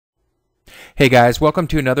Hey guys, welcome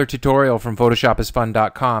to another tutorial from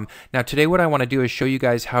photoshopisfun.com. Now today what I want to do is show you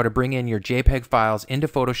guys how to bring in your JPEG files into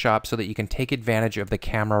Photoshop so that you can take advantage of the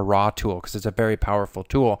Camera Raw tool, because it's a very powerful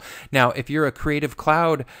tool. Now if you're a Creative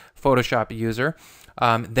Cloud Photoshop user,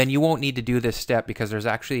 then you won't need to do this step because there's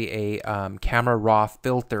actually a Camera Raw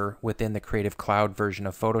filter within the Creative Cloud version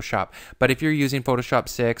of Photoshop. But if you're using Photoshop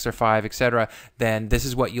 6 or 5, etc., then this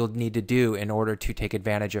is what you'll need to do in order to take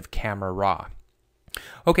advantage of Camera Raw.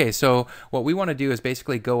 Okay, so what we want to do is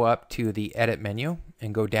basically go up to the Edit menu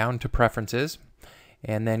and go down to Preferences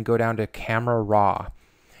and then go down to Camera Raw.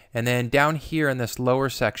 And then down here in this lower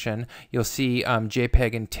section, you'll see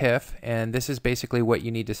JPEG and TIFF, and this is basically what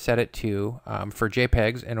you need to set it to for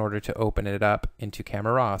JPEGs in order to open it up into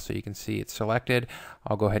Camera Raw. So you can see it's selected.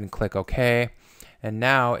 I'll go ahead and click OK. And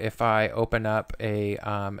now if I open up a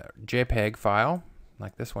JPEG file,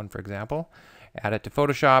 like this one for example, add it to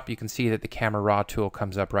Photoshop, you can see that the Camera Raw tool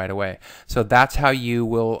comes up right away. So that's how you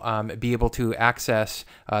will be able to access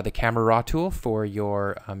the Camera Raw tool for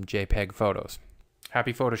your JPEG photos.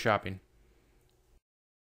 Happy Photoshopping!